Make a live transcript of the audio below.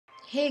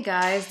Hey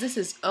guys, this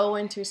is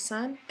Winter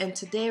Sun, and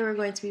today we're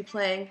going to be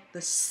playing the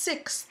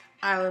 6th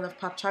island of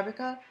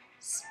Poptropica,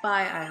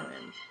 Spy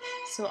Island.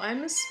 So I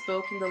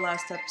misspoke in the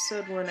last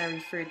episode when I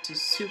referred to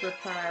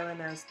Superpot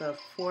Island as the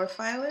 4th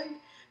island.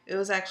 It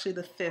was actually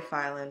the 5th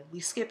island. We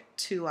skipped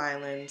 2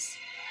 islands,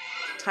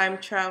 Time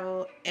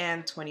Travel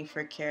and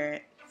 24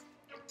 Karat.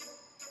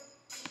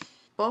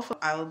 Both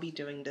I will be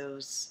doing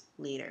those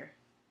later.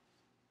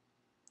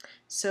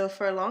 So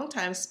for a long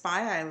time,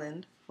 Spy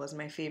Island was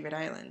my favorite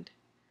island.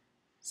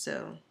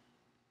 So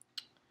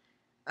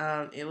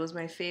it was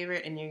my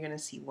favorite, and you're gonna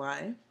see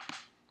why.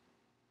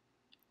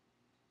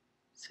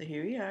 So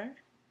here we are,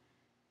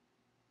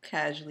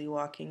 casually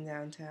walking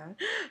downtown.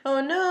 Oh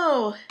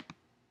no!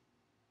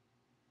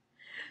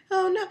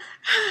 Oh no!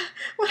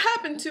 What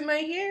happened to my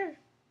hair?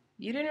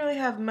 You didn't really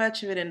have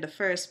much of it in the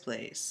first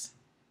place.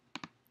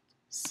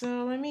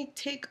 So let me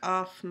take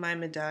off my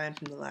medallion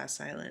from the last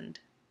island.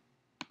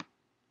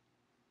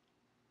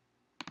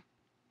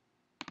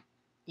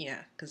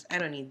 Yeah, because I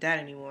don't need that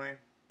anymore.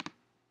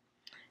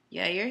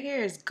 Yeah, your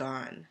hair is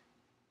gone.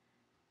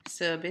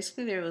 So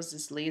basically there was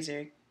this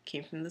laser,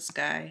 came from the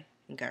sky,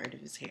 and got rid of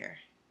his hair.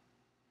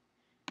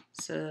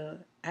 So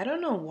I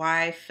don't know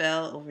why I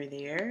fell over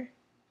there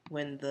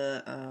when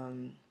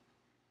the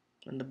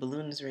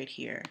balloon is right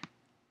here.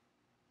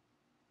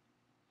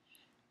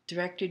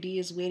 Director D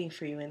is waiting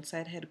for you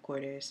inside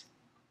headquarters.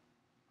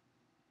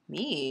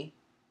 Me?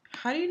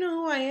 How do you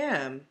know who I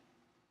am?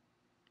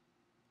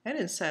 I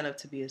didn't sign up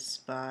to be a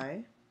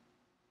spy.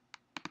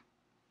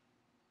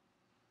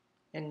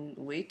 And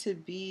wait to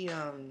be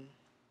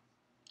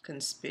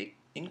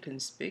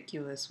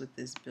inconspicuous with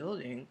this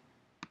building.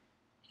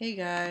 Hey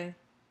guy,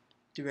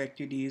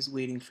 Director D is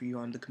waiting for you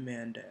on the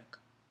command deck.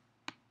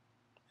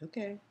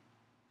 Okay.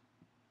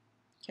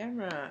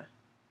 Camera.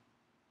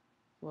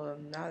 Well,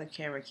 now the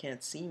camera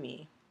can't see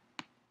me.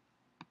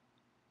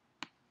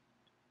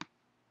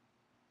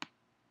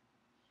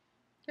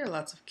 There are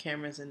lots of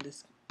cameras in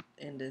this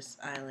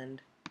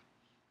island.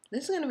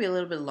 This is going to be a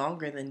little bit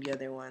longer than the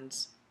other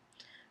ones.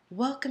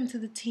 Welcome to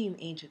the team,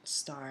 Agent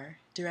Star.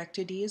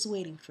 Director D is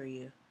waiting for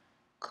you.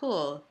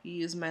 Cool, you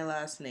used my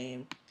last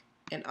name.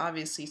 And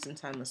obviously,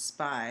 since I'm a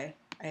spy,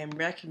 I am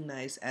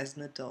recognized as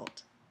an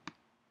adult.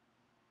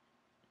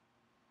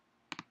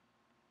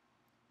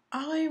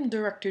 I am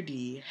Director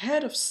D,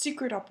 Head of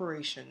Secret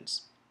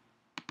Operations.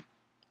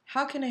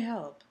 How can I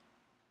help?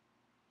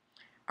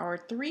 Our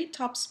 3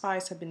 top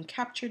spies have been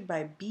captured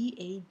by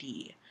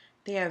BAD.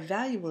 They have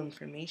valuable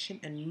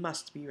information and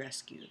must be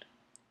rescued.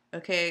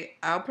 Okay,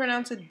 I'll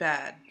pronounce it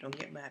bad. Don't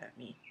get mad at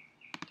me.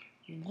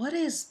 What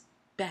is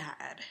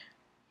bad?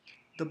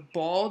 The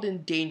Bald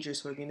and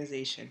Dangerous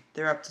organization.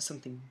 They're up to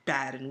something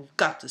bad and we've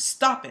got to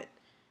stop it.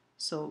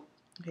 So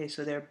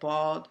they're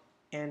bald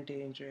and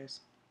dangerous.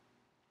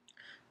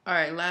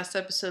 Alright, last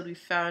episode we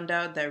found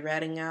out that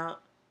ratting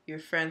out your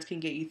friends can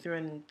get you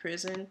thrown in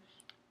prison,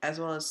 as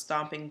well as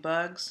stomping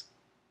bugs.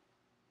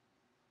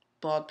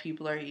 Bald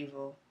people are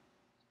evil.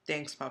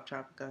 Thanks,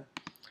 Poptropica.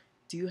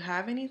 Do you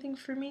have anything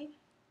for me?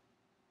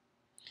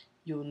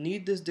 You'll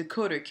need this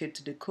decoder kit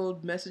to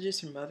decode messages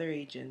from other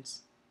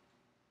agents.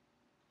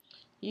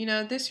 You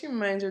know, this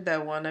reminds me of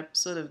that one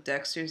episode of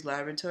Dexter's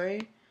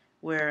Laboratory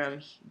where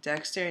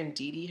Dexter and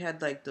Dee Dee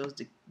had like those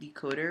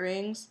decoder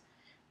rings.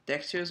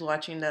 Dexter was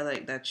watching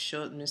that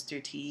show with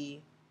Mr.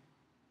 T,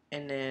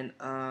 and then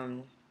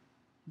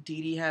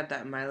Dee Dee had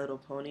that My Little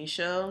Pony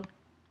show,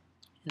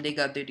 and they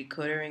got their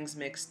decoder rings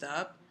mixed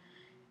up,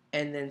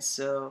 and then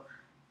so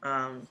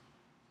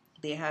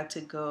they had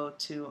to go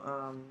to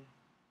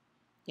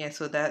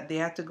so that they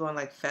had to go on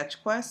like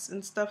fetch quests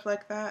and stuff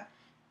like that,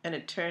 and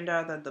it turned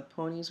out that the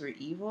ponies were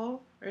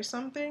evil or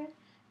something,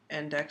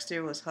 and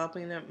Dexter was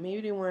helping them.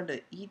 Maybe they wanted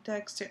to eat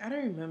Dexter. I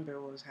don't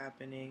remember what was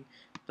happening,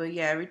 but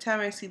yeah, every time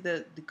I see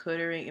the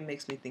decoder ring, it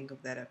makes me think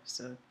of that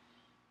episode.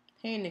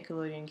 Hey,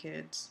 Nickelodeon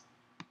kids.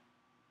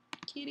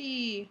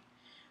 Kitty.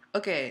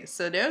 Okay,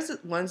 so there was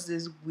once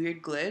this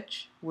weird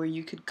glitch where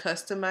you could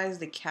customize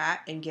the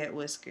cat and get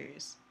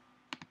whiskers.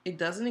 It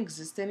doesn't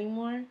exist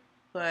anymore,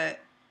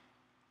 but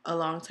a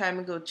long time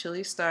ago,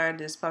 Chili starred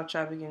this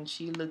Poptropica and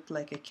she looked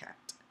like a cat.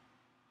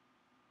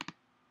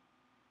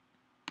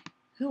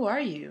 Who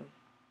are you?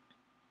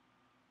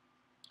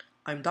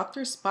 I'm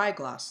Dr.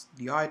 Spyglass,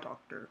 the eye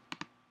doctor.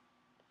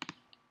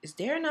 Is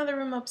there another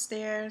room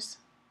upstairs?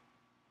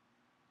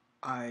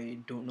 I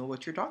don't know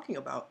what you're talking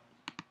about.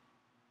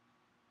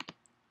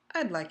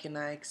 I'd like an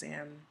eye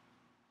exam.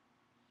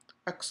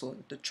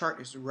 Excellent, the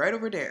chart is right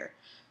over there.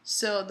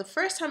 So the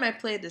first time I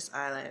played this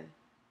island,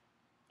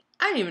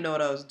 I didn't even know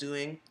what I was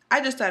doing.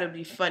 I just thought it'd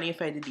be funny if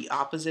I did the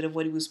opposite of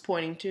what he was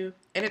pointing to,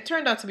 and it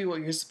turned out to be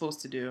what you're supposed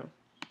to do.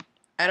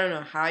 I don't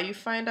know how you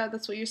find out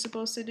that's what you're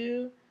supposed to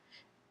do.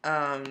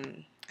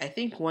 I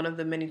think one of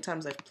the many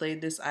times I've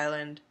played this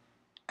island,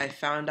 I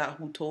found out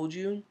who told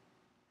you,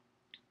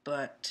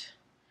 but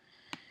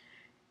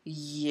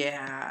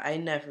yeah, I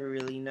never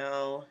really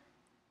know.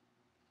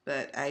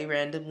 But I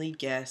randomly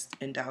guessed,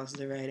 and that was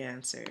the right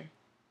answer.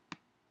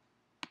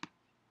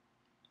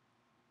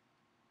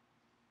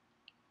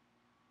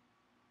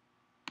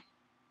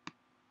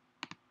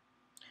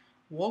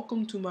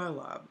 Welcome to my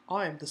lab.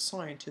 I am the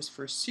scientist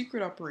for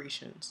secret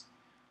operations.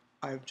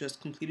 I have just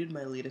completed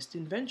my latest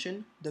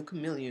invention, the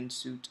chameleon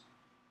suit.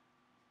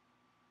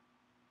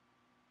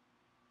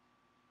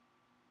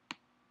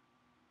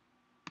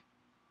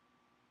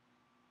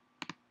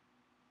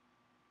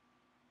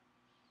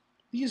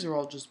 These are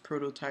all just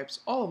prototypes.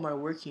 All of my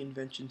working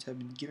inventions have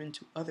been given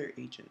to other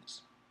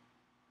agents.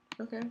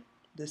 Okay.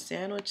 The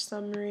sandwich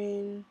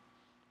submarine,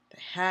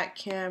 the hat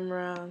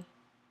camera,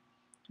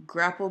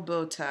 grapple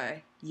bow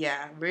tie.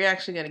 Yeah, we're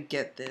actually gonna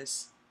get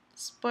this.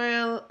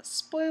 Spoiler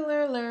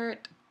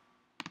alert.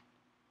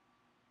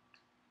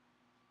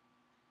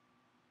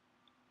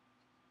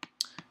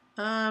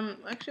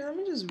 Actually, let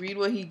me just read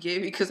what he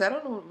gave me because I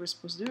don't know what we're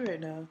supposed to do right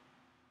now.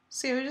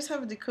 See, we just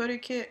have a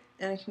decoder kit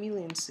and a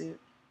chameleon suit.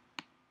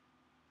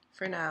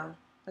 For now.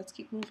 Let's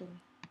keep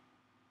moving.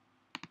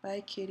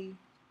 Bye, kitty.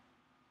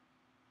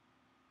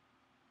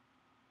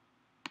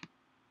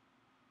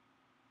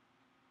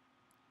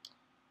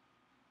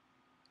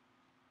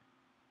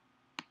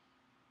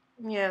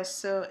 Yeah,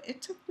 so it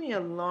took me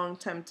a long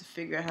time to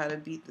figure out how to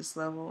beat this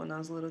level when I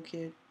was a little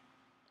kid.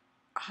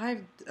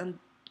 I've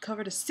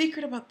uncovered a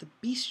secret about the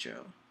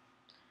bistro.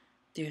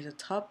 There's a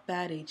top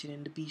bad agent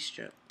in the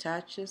bistro. To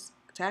access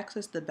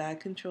the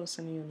bad control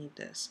center, you'll need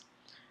this.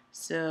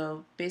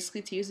 So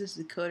basically, to use this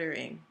decoder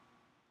ring,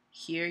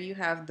 here you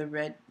have the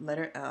red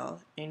letter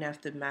L, and you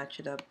have to match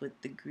it up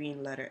with the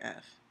green letter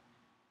F.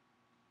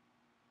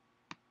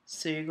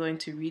 So you're going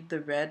to read the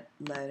red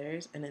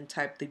letters and then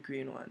type the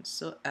green ones.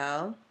 So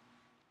L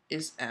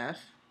is F.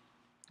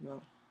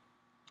 Well,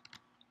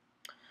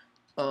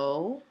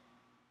 O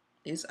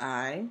is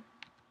I.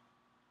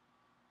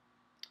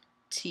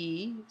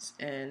 T is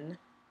N.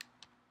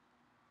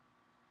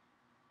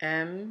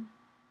 M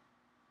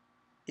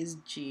is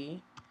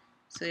G.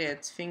 So yeah,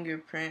 it's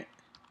fingerprint.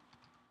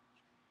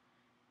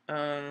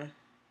 Yeah,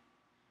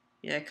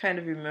 I kind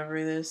of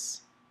remember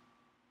this.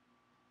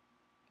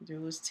 There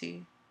was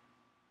T.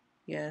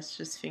 Yeah, it's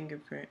just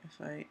fingerprint.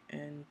 Fingerprint.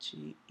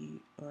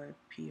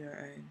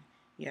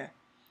 Yeah,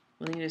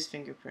 we'll need his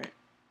fingerprint.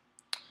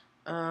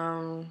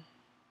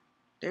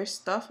 There's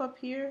stuff up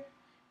here.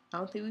 I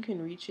don't think we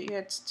can reach it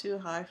yet. It's too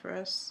high for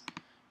us.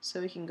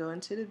 So we can go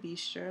into the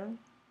bistro.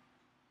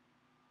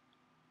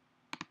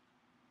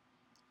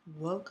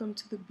 Welcome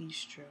to the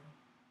bistro.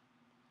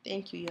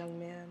 Thank you, young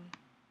man.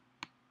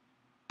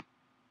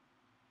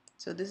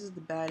 So this is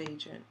the bad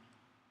agent.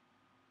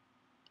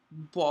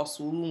 Boss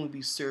will only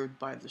be served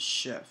by the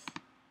chef.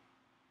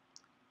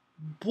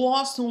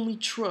 Boss only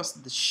trusts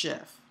the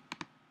chef.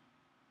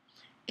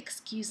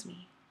 Excuse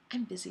me,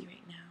 I'm busy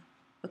right now.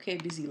 Okay,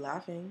 busy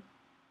laughing.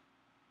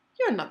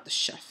 You're not the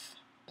chef.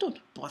 Don't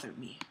bother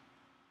me.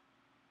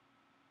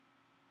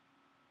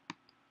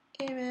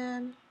 Hey,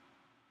 man.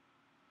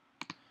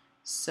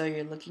 So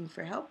you're looking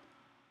for help?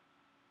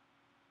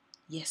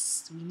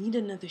 Yes, we need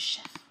another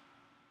chef.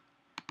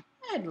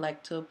 I'd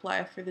like to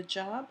apply for the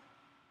job.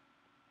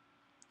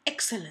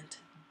 Excellent.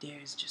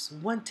 There's just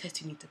one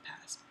test you need to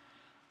pass.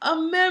 A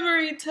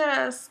memory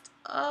test.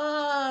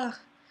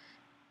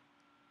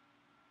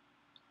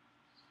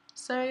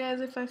 Sorry guys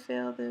if I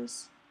fail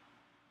this.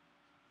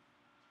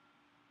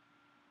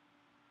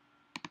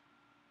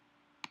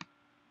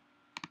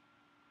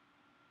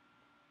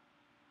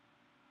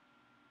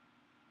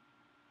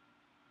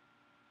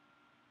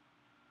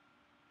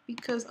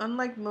 Because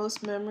unlike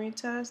most memory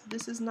tests,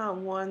 this is not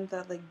one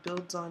that like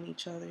builds on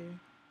each other.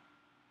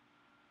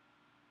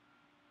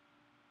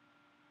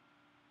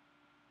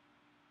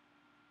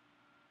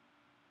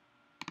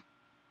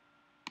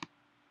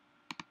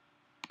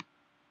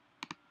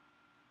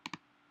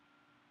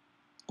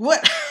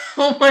 What?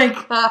 Oh my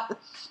gosh.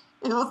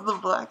 It was the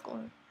black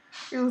one.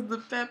 It was the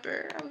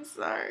pepper. I'm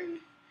sorry.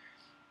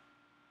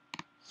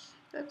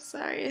 I'm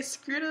sorry. I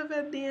screwed up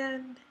at the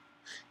end.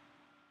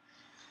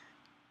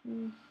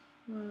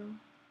 Well,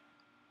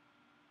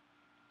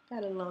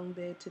 had a long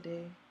day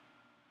today.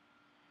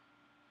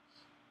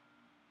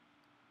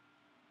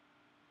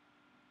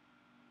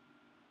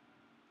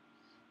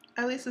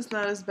 At least it's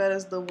not as bad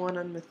as the one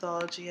on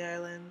Mythology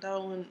Island.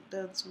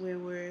 That's way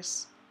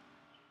worse.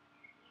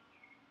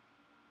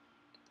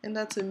 And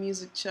that's a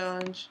music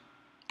challenge.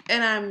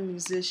 And I'm a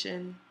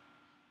musician.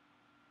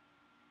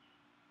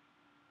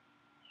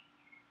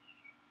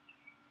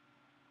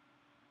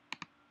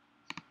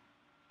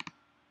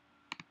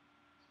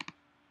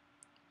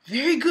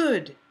 Very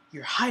good.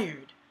 You're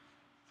hired.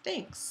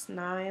 Thanks.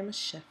 Now I am a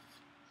chef.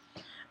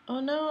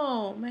 Oh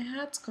no, my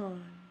hat's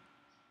gone.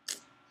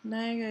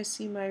 Now you guys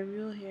see my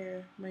real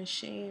hair. My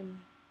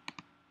shame.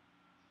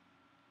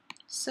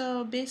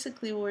 So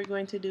basically what we're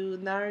going to do,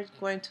 now we're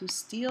going to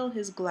steal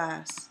his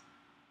glass.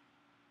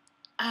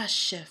 Ah,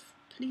 chef,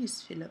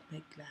 please fill up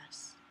my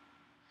glass.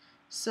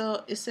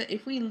 So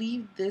if we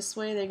leave this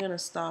way, they're going to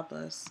stop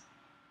us.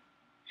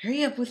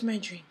 Hurry up with my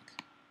drink.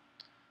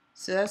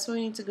 So that's why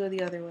we need to go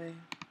the other way.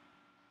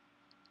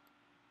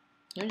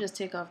 Let me just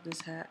take off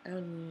this hat. I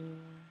don't need it anymore.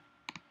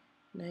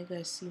 Now you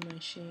guys see my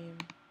shame.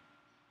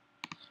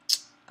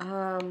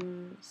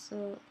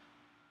 So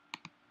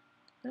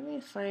Let me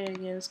find it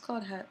again. It's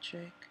called Hat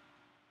Trick.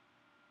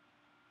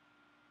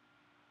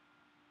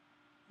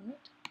 What?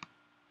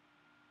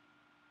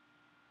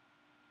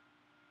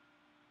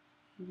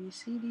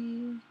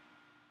 ABCD.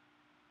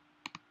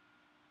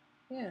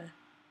 Yeah,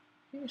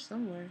 here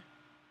somewhere.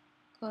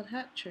 Called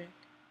Hat Trick.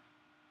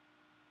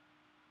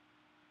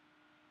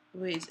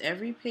 Wait, is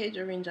every page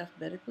arranged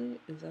alphabetically?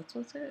 Is that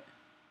what's it?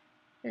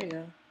 There you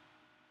go.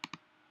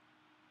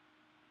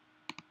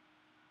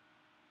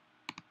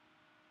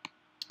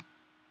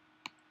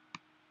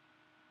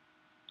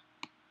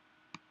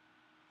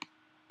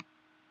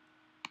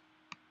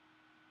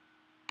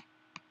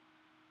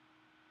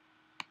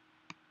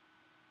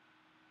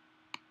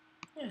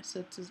 Yeah,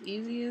 so it's as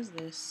easy as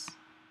this.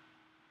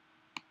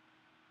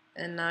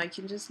 And now I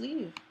can just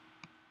leave.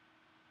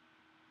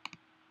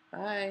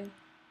 Bye.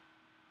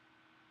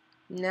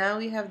 Now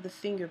we have the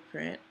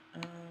fingerprint.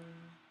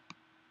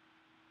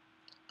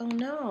 Oh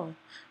no,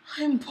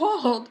 I'm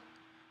bald.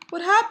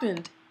 What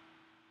happened?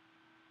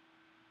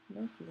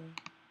 No clue.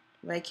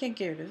 But I can't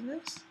get rid of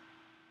this?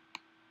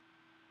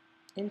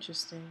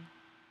 Interesting.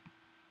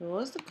 What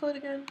was the code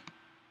again?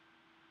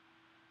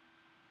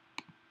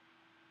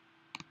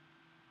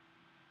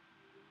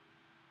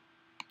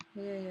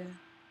 Yeah.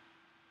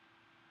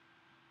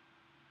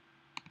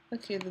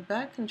 Okay, the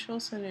back control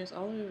center is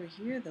all over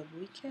here though, but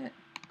we can't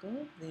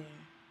go there.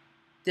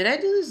 Did I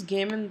do this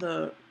game in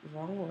the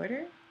wrong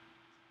order?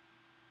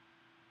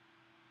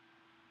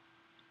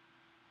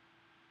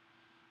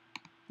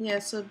 Yeah,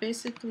 so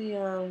basically,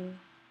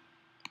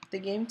 the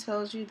game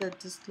tells you that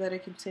this letter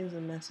contains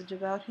a message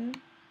about him,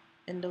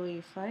 and the way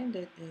you find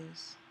it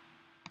is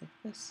like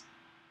this.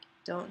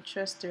 Don't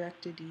trust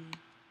Director D.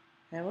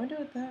 I wonder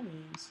what that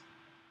means.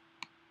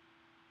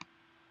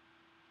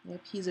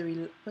 Yep,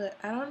 but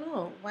I don't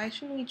know. Why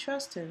shouldn't we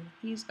trust him?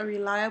 He's a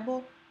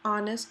reliable,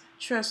 honest,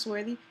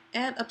 trustworthy,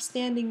 and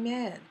upstanding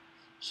man.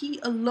 He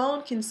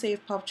alone can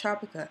save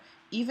Poptropica.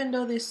 Even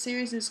though this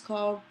series is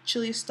called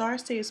Chili Star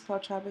Saves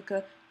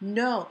Poptropica,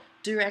 no,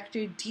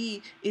 Director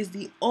D is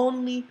the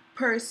only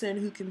person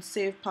who can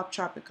save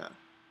Poptropica.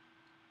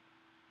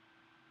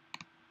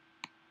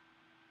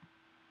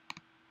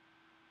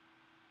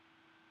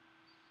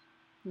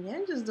 Yeah,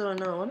 I just don't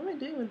know. What am I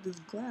doing with this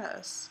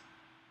glass?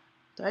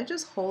 Do I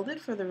just hold it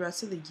for the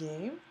rest of the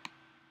game?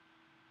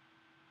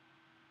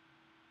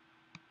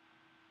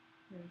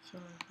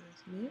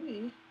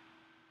 Maybe.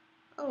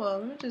 Oh well,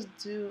 let me just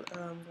do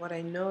what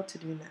I know to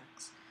do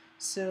next.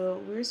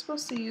 So we're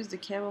supposed to use the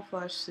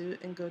camouflage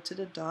suit and go to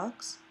the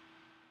docks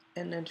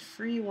and then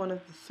free one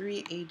of the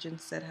 3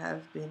 agents that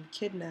have been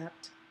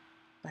kidnapped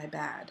by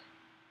Bad.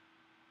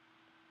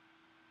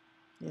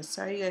 Yeah,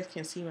 sorry you guys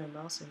can't see my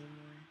mouse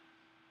anymore.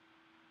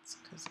 It's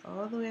because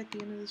all the way at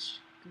the end of the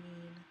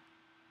screen.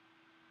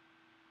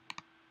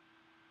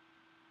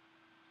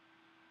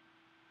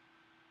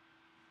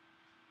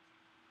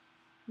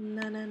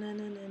 Na na na na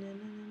na na na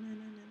na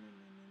na.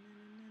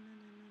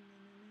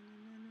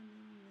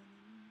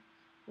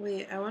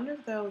 Wait, I wonder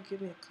if that will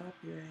give me a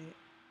copyright.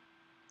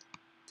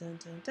 Dun,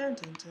 dun, dun,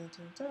 dun, dun,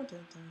 dun, dun,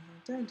 dun,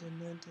 dun, dun,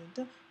 dun, dun,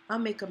 dun. I'll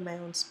make up my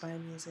own spy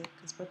music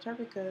because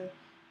Poptropica,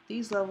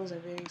 these levels are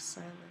very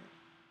silent.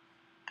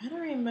 I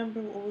don't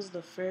remember what was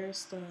the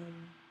first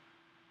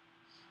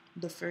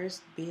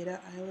beta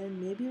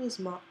island. Maybe it was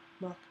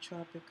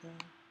Poptropica.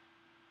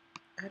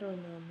 I don't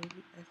know.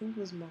 Maybe I think it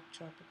was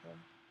Poptropica.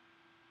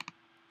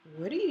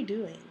 What are you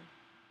doing?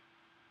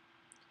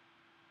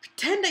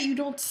 Pretend that you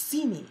don't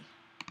see me.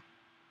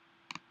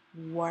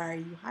 Why are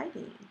you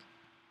hiding?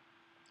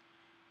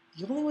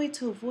 The only way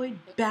to avoid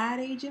bad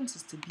agents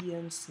is to be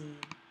unseen.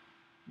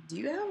 Do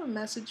you have a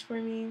message for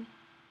me?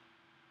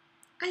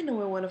 I know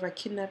where one of our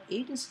kidnapped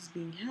agents is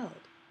being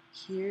held.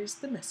 Here's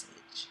the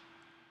message.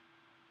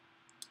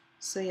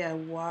 So yeah,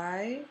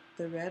 Y,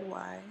 the red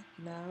Y,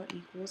 now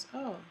equals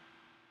O.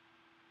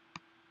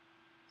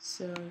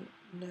 So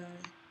now,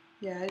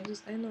 yeah,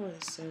 I know what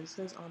it says. It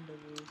says on the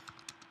roof.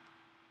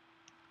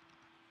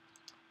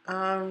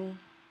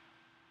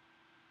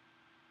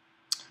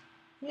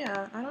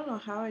 Yeah, I don't know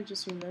how I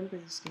just remember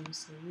this game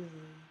so easily.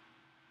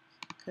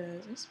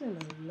 Because it's been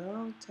a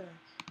long time.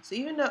 So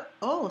even though,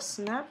 oh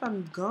snap,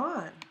 I'm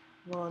gone.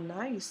 Well,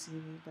 now you see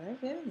me, but I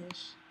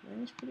vanished.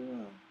 Vanished pretty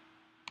well.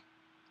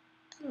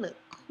 I look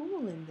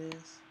cool in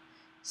this.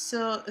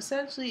 So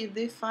essentially, if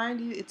they find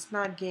you, it's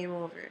not game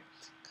over.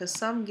 Because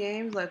some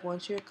games, like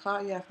once you're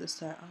caught, you have to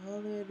start all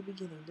the way at the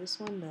beginning. This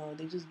one, no,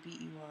 they just beat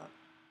you up.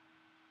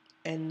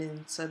 And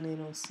then suddenly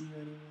they don't see you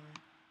anymore.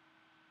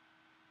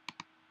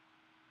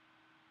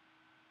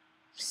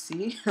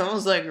 See? I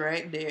was like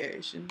right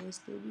there. Shouldn't they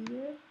still be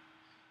there?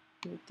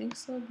 You would think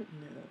so, but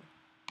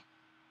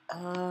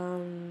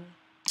no.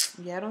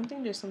 Yeah, I don't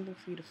think there's something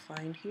for you to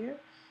find here.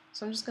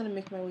 So I'm just gonna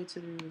make my way to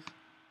the roof.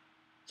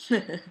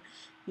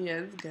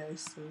 Yeah, this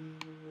guy's so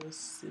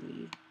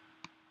silly.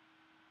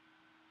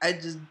 I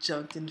just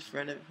jumped in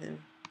front of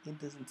him. He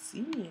doesn't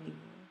see me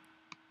anymore.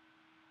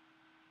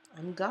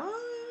 I'm gone.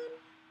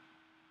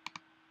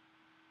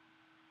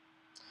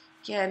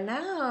 Yeah,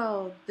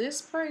 now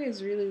this part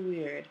is really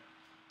weird.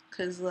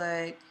 Cause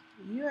like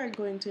You are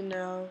going to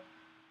now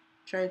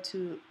try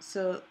to,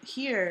 so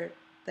here,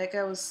 like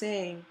I was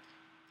saying,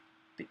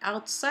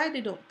 outside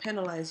they don't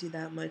penalize you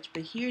that much,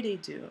 but here they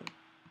do.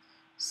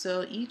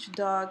 So each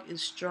dog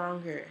is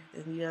stronger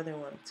than the other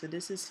one. So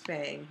this is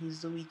Fang.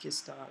 He's the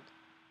weakest dog.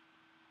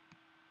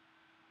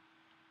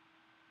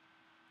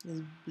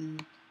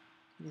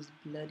 His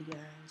bloody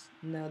eyes.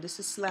 No, this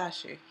is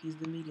Slasher. He's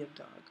the medium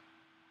dog.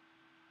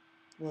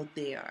 Well,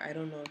 they are. I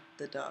don't know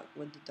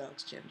what the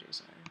dog's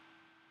genders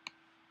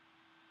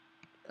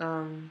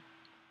are.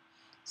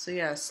 So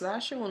yeah,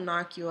 Slasher will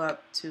knock you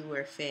up to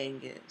where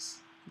Fang is.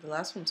 The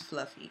last one's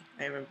Fluffy.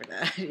 I remember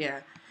that.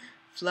 Yeah.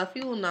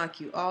 Fluffy will knock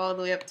you all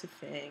the way up to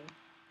Fang.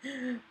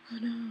 Oh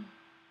no.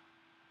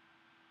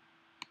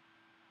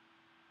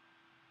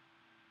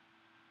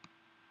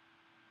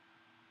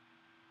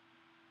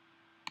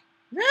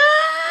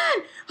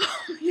 Run! Oh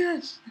my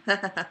gosh.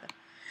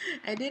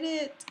 I did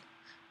it.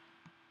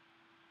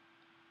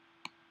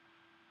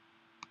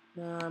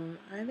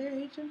 Are there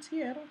agents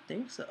here? I don't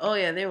think so. Oh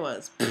yeah, there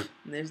was.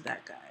 There's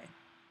that guy.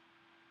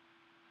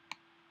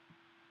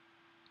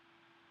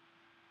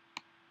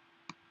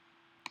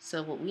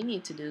 So what we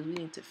need to do is we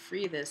need to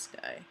free this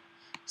guy.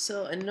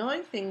 So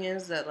annoying thing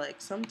is that like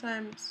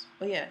sometimes,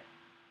 oh yeah,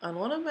 on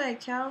one of my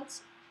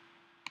accounts,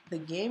 the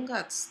game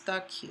got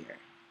stuck here.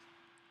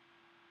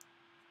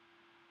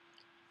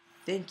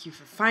 Thank you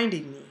for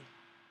finding me.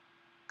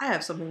 I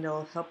have something that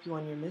will help you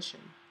on your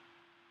mission.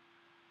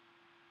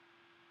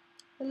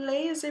 A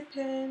laser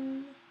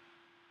pen.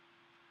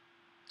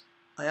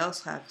 I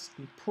also have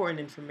important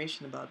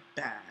information about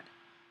Bad.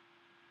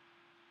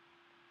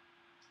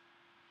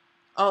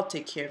 I'll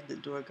take care of the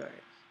door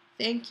guard.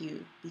 Thank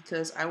you,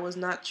 because I was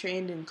not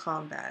trained in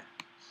combat.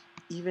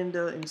 Even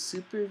though in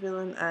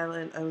Supervillain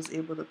Island I was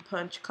able to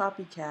punch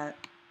Copycat,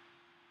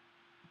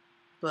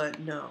 but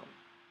no,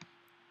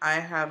 I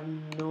have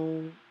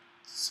no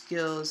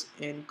skills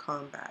in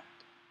combat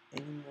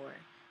anymore.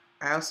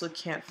 I also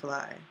can't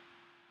fly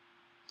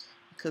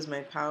because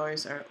my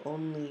powers are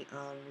only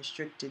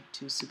restricted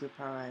to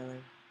Superpower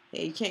Island.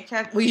 Hey, you can't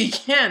catch. Well, you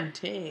can.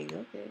 Dang.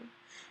 Okay.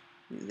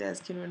 These guys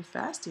can run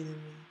faster than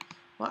me.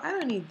 Well, I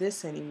don't need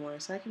this anymore,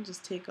 so I can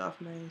just take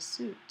off my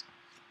suit.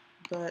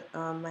 But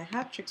my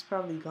hat trick's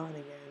probably gone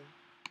again.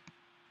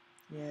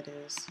 Yeah, it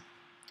is.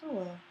 Oh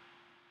well.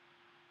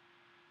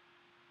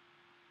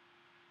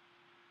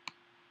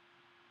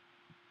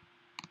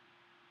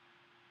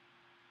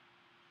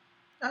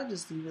 I'll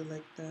just leave it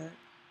like that.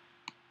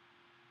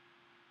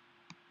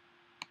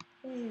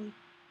 Hey,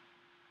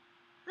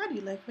 how do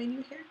you like my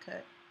new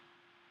haircut?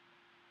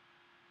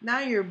 Now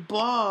you're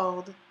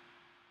bald.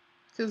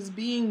 Because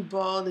being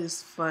bald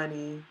is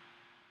funny.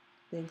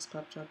 Thanks,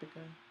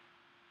 Poptropica.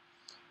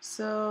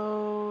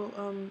 So,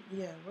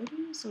 yeah, where do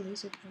you use the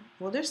laser pen?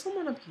 Well, there's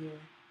someone up here.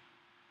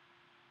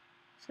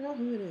 I forgot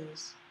who it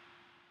is.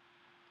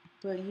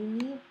 But you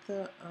need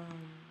the,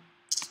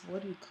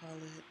 what do you call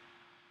it?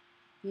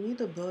 You need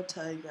the bow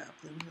tie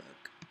grappling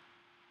hook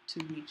to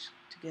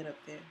get up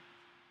there.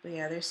 But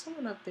yeah, there's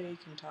someone up there you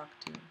can talk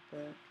to,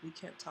 but we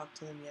can't talk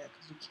to them yet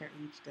because we can't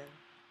reach them.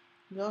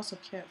 We also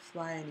can't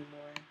fly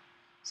anymore,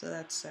 so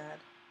that's sad.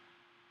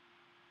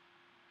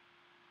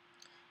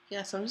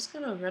 Yeah, so I'm just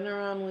gonna run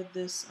around with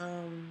this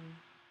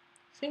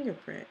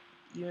fingerprint,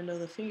 even though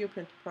the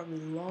fingerprint's probably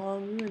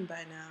long ruined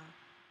by now.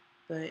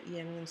 But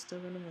yeah, I'm gonna still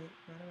run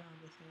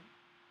around with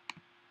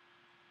it.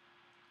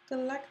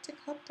 Galactic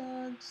hot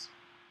dogs.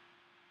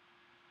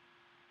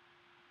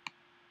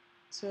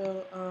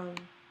 So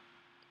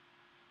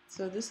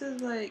so this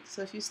is like,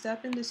 so if you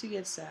step in this, you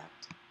get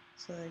sapped.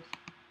 So like,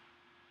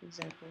 for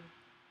example,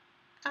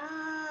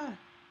 ah,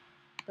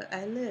 but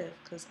I live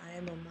because I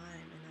am a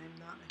mime and I'm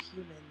not a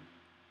human.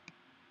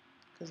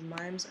 Because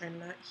mimes are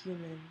not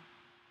human.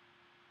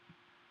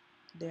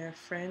 They're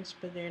French,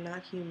 but they're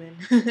not human.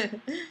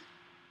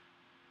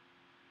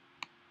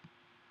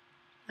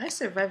 I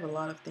survive a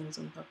lot of things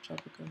on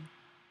Poptropica.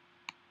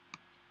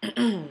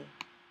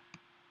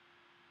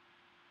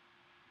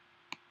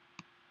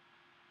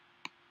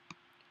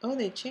 Oh,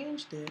 they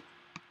changed it.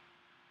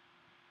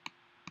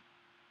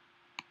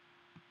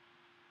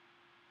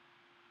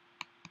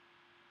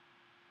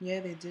 Yeah,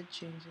 they did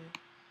change it.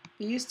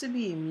 It used to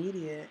be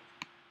immediate.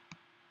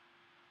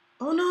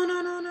 Oh, no,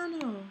 no, no, no,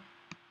 no.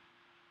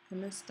 I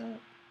messed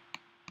up.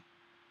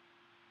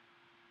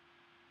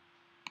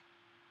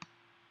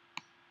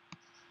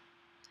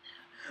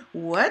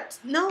 What?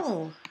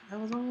 No. I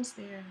was almost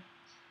there.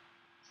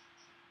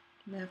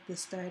 I'm gonna have to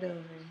start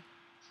over.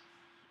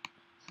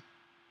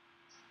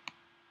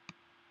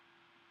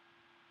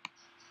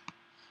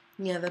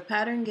 Yeah, the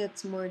pattern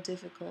gets more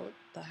difficult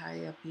the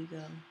higher up you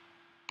go.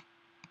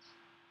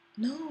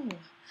 No.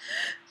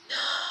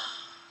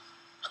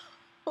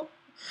 No.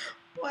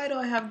 Why do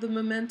I have the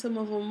momentum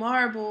of a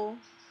marble?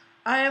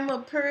 I am a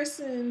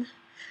person.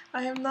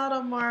 I am not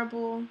a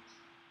marble.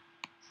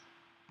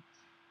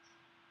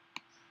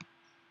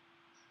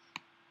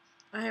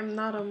 I am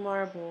not a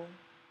marble.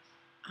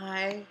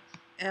 I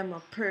am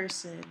a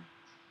person.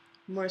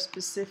 More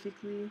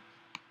specifically,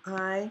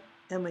 I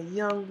am a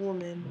young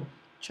woman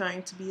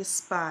trying to be a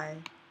spy.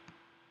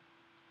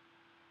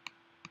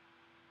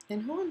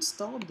 And who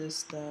installed this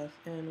stuff?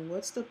 And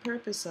what's the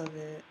purpose of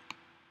it?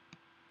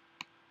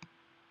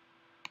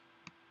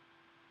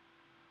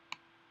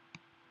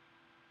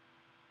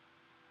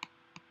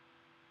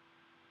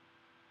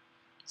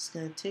 Just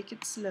gonna take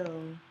it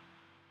slow.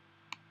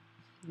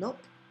 Nope.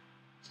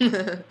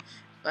 If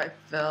I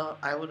fell,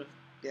 I would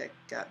have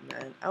got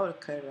mad. I would have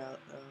cut it out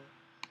though.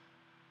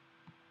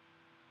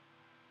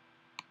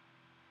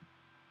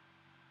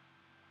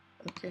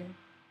 Okay.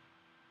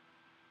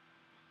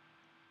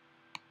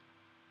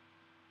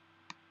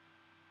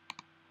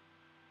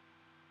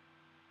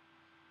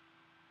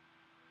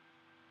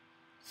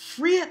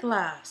 Free at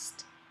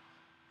last!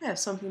 I have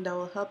something that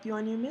will help you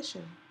on your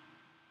mission.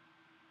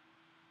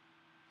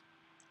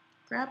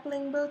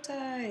 Grappling bow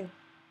tie!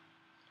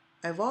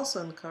 I've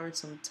also uncovered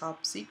some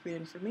top secret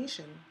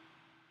information.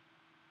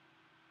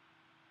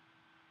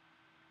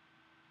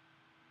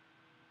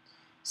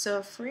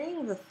 So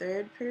freeing the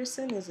third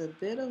person is a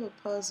bit of a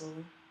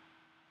puzzle.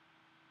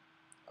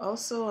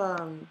 Also,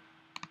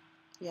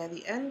 yeah,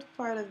 the end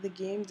part of the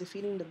game,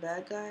 defeating the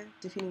bad guy,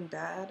 defeating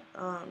bad,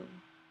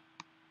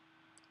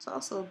 it's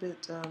also a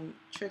bit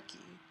tricky.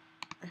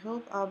 I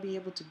hope I'll be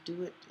able to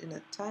do it in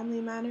a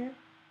timely manner.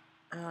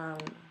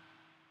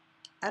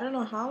 I don't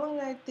know how long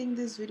I think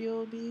this video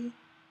will be.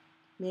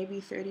 Maybe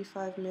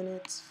 35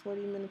 minutes,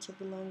 40 minutes at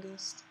the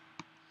longest.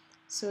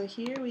 So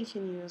here we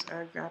can use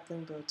our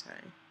grappling bow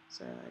tie.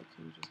 So I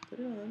can just put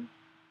it on.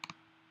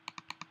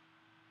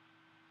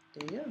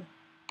 There you go.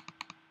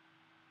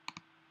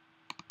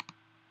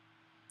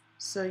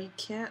 So you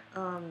can't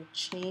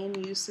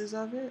chain uses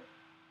of it.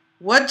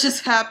 What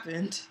just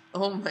happened?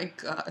 Oh my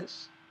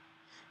gosh.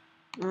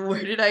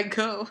 Where did I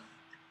go?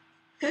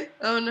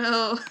 Oh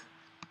no.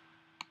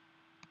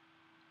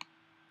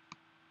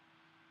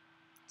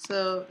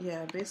 So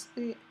yeah,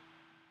 basically,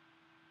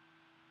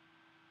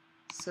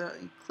 so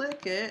you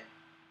click it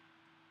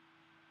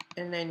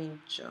and then you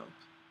jump.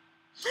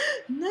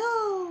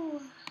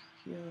 No!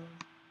 Yo.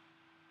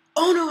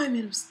 Oh no, I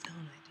made a mistake.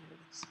 Oh no, I did it.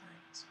 It's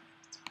fine, it's fine,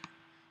 it's fine.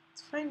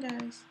 It's fine,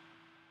 guys.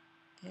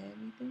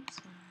 Everything's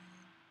fine.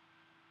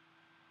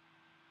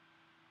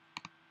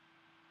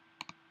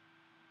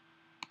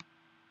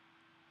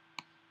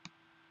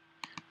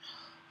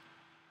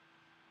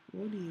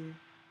 Oh dear.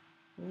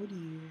 Oh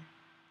dear.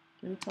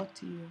 Let me talk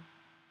to you.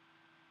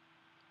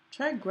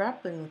 Try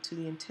grappling to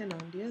the antenna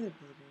on the other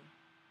building.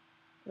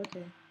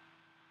 Okay.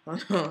 Oh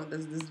no,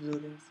 that's this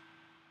building's.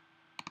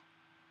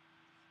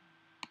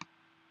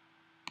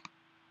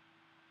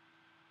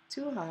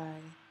 Too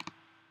high.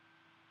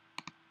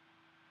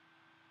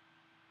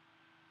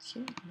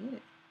 Shit, made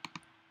it.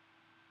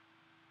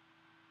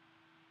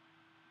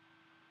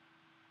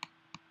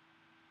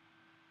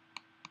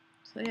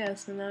 So yeah,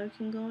 so now we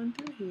can go in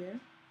through here.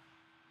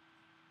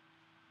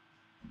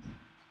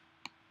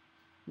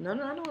 No, I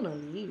don't want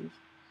to leave.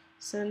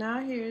 So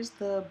now here's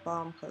the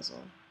bomb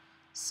puzzle.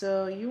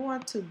 So you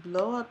want to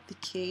blow up the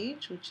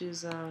cage, which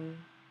is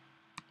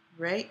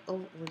right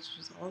over, which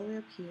is all the way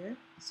up here.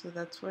 So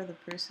that's where the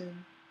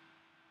person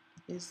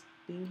is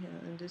being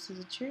held, and this is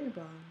a cherry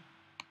bomb.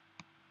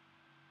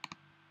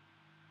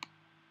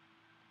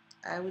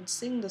 I would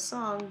sing the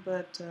song,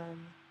 but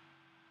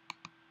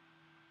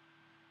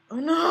oh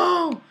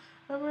no!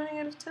 I'm running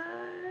out of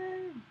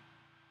time.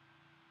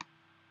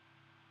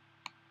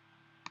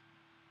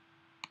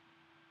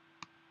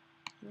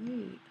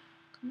 Wait,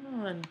 come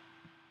on.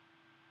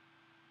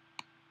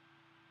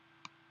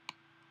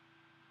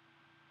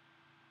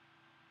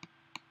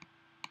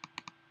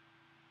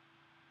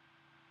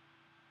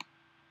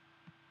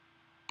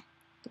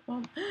 The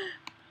bomb.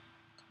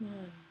 Come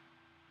on.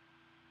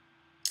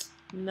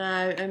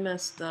 Nah, I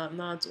messed up.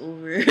 Now it's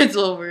over. It's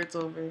over. It's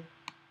over.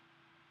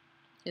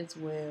 It's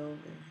way over.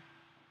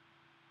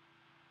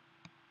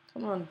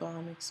 Come on,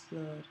 bomb,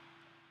 explode.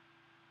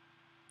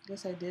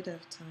 Guess I did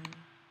have time.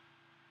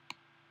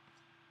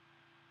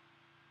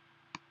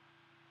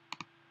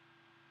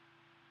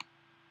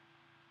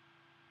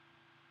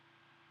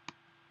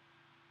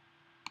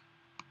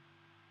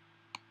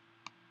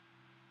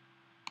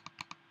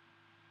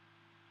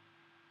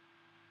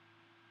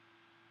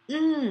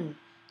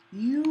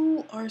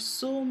 You are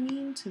so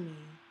mean to me.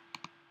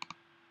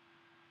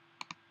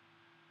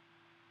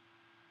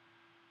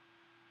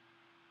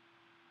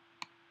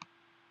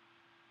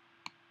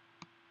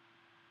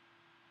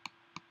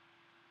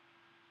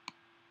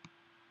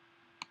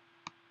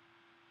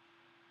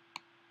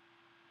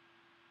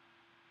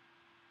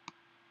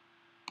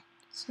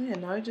 So yeah,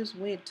 now I just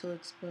wait till it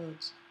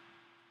explodes.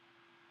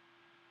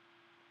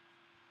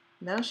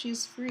 Now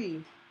she's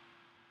free.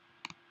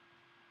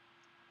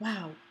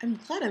 Wow, I'm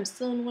glad I'm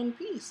still in one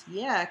piece.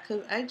 Yeah,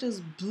 because I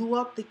just blew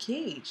up the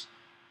cage.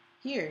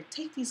 Here,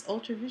 take these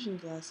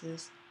ultravision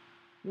glasses.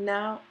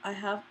 Now I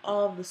have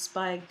all the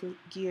spy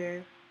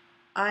gear.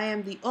 I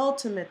am the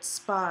ultimate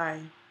spy.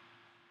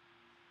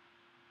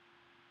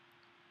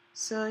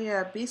 So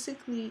yeah,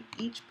 basically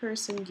each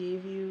person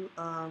gave you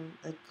a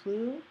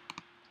clue,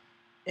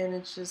 and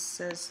it just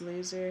says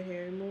laser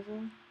hair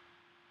removal.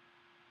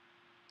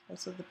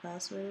 That's what the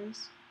password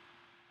is.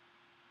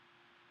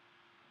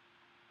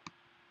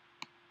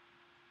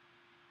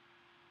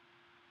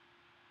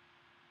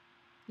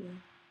 Yeah.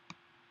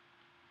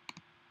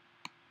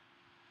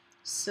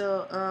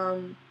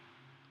 So,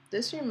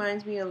 this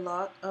reminds me a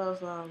lot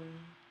of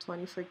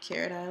 24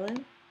 Karat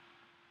Island,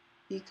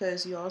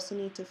 because you also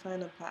need to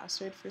find a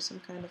password for some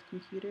kind of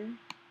computer.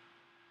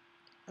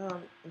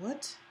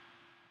 What?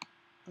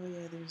 Oh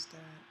yeah, there's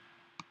that.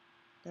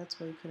 That's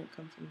why you couldn't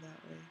come from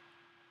that way.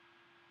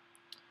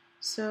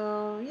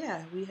 So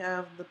yeah, we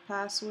have the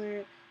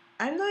password.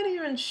 I'm not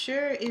even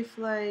sure if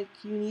like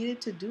you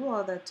needed to do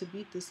all that to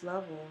beat this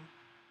level,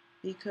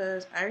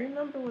 because I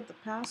remember what the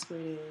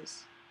password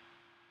is.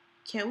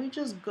 Can't we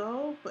just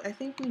go? But I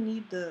think we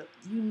need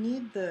you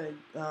need the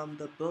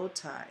bow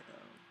tie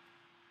though.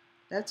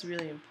 That's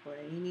really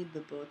important. You need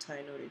the bow tie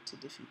in order to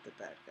defeat the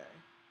bad guy.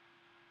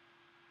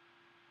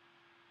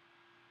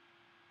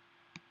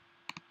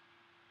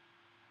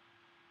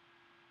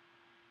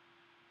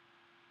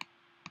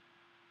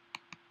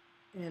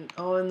 And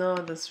oh no,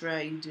 that's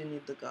right, you do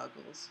need the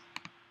goggles.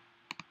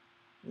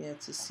 Yeah,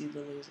 to see the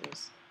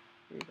lasers.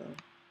 Here you go.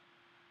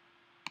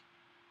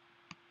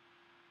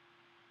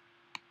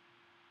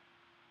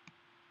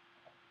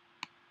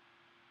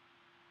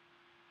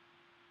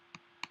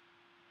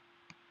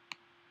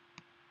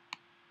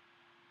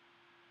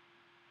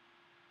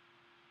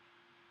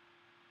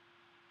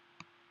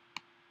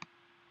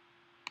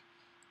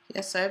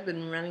 Yes, I've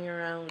been running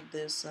around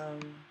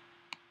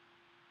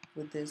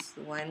with this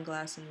wine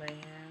glass in my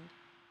hand.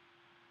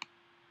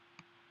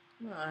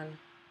 Come on,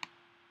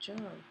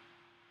 jump.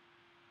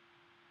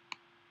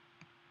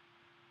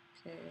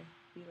 Okay,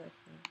 be like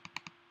that.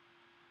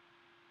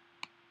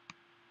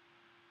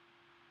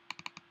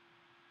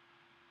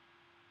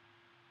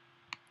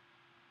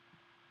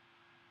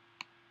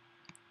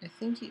 I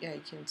think yeah,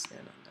 you can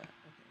stand on that.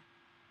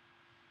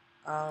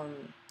 Okay.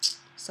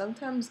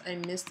 Sometimes I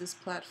miss this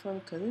platform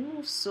because it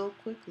moves so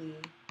quickly.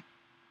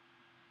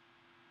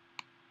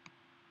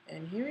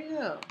 And here we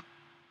go.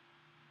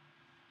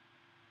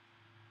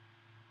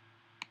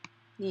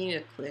 You need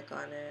to click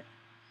on it.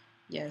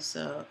 Yeah,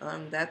 so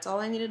that's all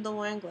I needed the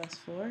wine glass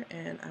for,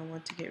 and I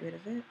want to get rid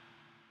of it.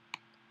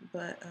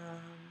 But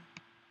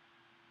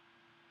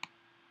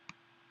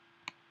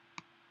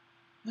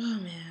oh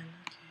man,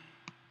 okay,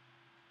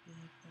 be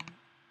like that.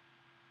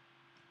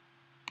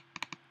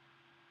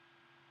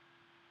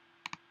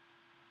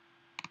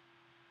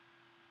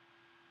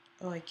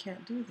 Oh, I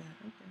can't do that.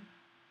 Okay.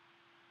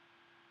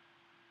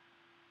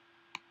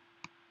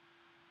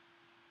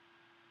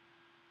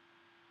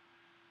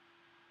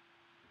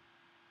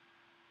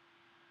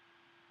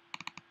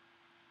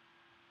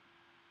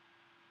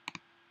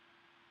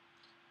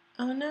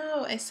 Oh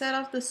no, I set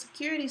off the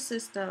security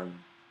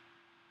system.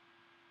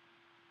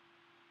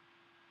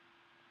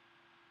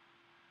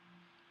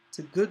 It's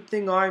a good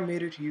thing I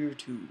made it here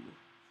too.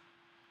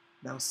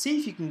 Now see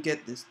if you can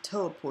get this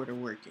teleporter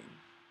working.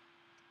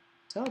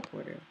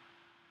 Teleporter?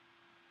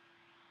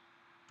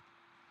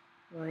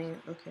 Well,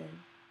 okay.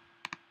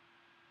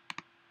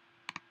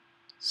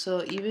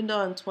 So even though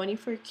on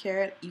 24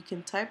 karat, you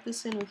can type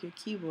this in with your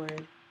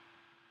keyboard,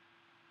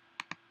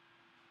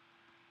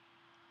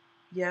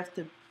 you have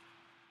to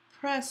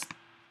press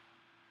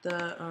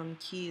the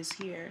keys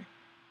here.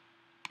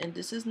 And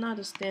this is not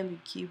a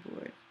standard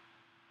keyboard.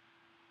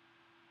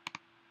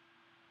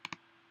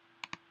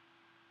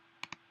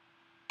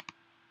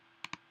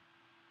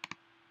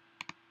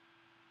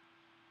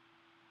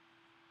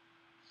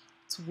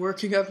 It's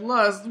working at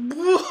last.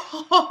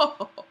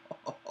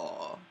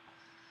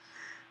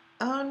 Oh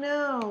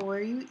no,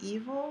 were you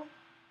evil?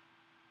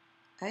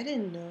 I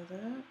didn't know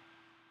that.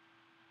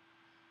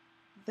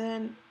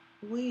 Then,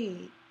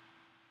 wait,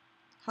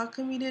 how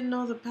come you didn't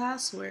know the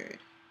password?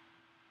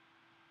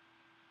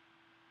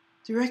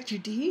 Director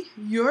D,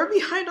 you're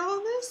behind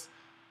all this?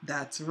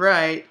 That's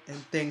right,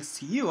 and thanks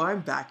to you, I'm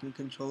back in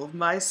control of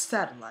my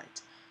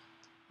satellite.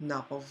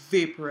 Now I'll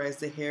vaporize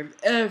the hair of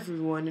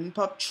everyone in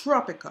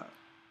Poptropica.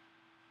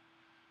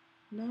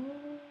 No.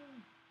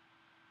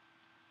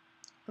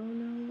 Oh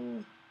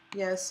no.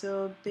 Yeah,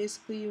 so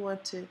basically you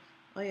want to...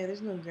 Oh yeah,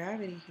 there's no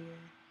gravity here.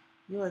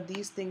 You want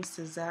these things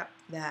to zap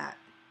that.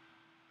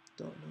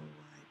 Don't know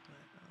why, but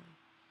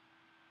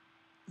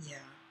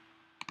yeah.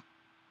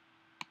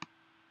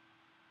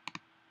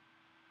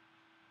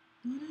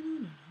 No, no, no,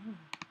 no, no.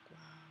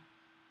 Wow.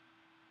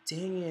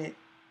 Dang it.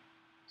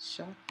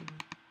 Shocking.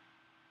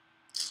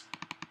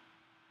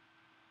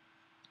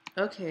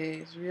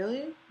 Okay,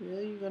 really?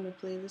 Really? You're gonna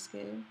play this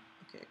game?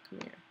 Okay, come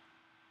here.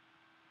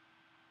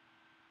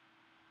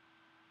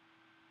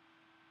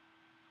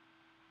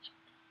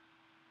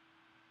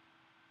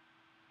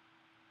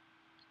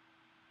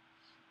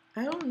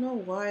 I don't know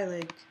why,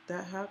 like,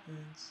 that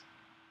happens.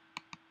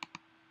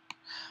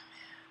 Oh,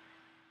 man.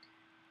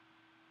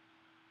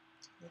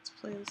 Let's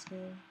play this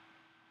game.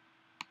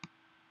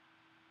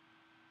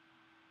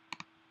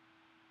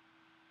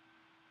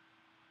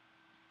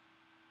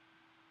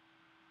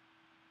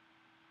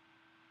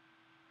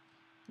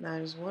 Now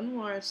there's one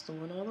more, it's the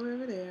one all the way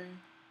over there.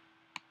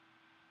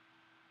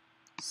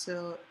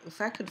 So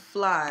if I could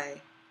fly,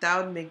 that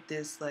would make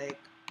this like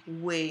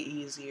way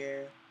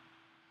easier.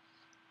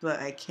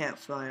 But I can't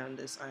fly on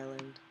this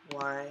island.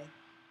 Why?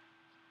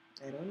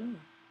 I don't know.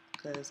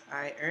 Because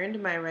I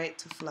earned my right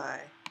to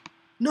fly.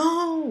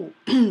 No!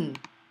 I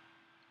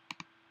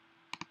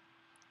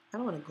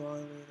don't want to go all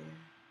the way there.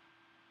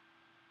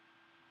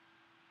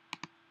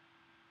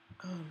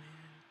 Oh man.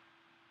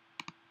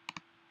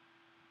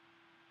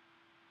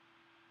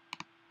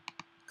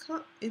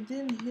 It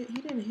didn't hit.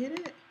 He didn't hit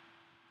it?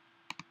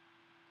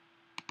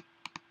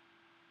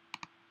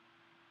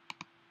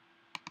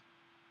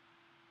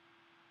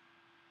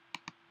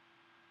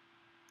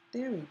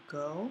 There we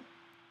go.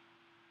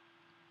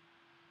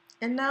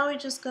 And now we're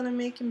just gonna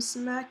make him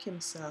smack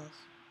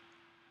himself.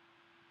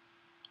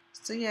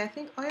 So yeah, I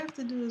think all you have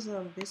to do is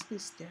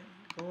basically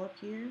go up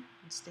here and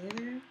stay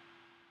there.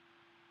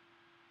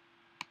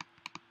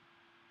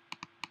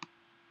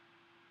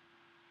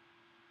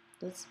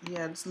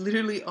 That's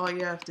literally all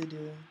you have to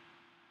do.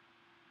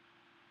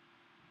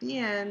 The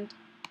end.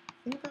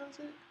 I think that was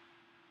it.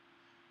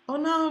 Oh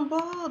no, I'm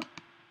bald.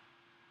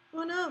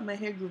 Oh no, my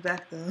hair grew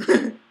back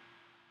though.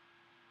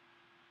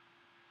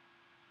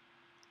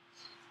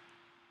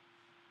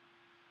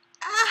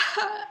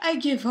 Ah, I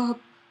give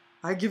up.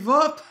 I give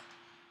up.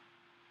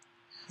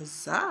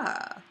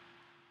 Huzzah.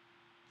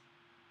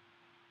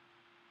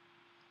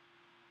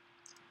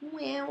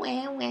 Wah,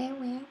 wah, wah,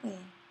 wah, wah.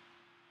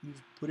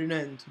 You've put an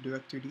end to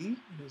Director D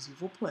and his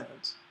evil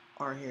plans.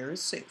 Our hair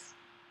is safe.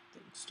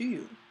 Thanks to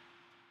you.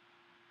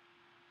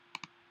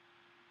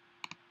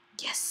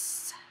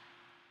 Yes!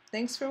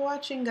 Thanks for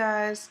watching,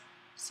 guys.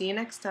 See you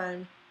next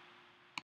time.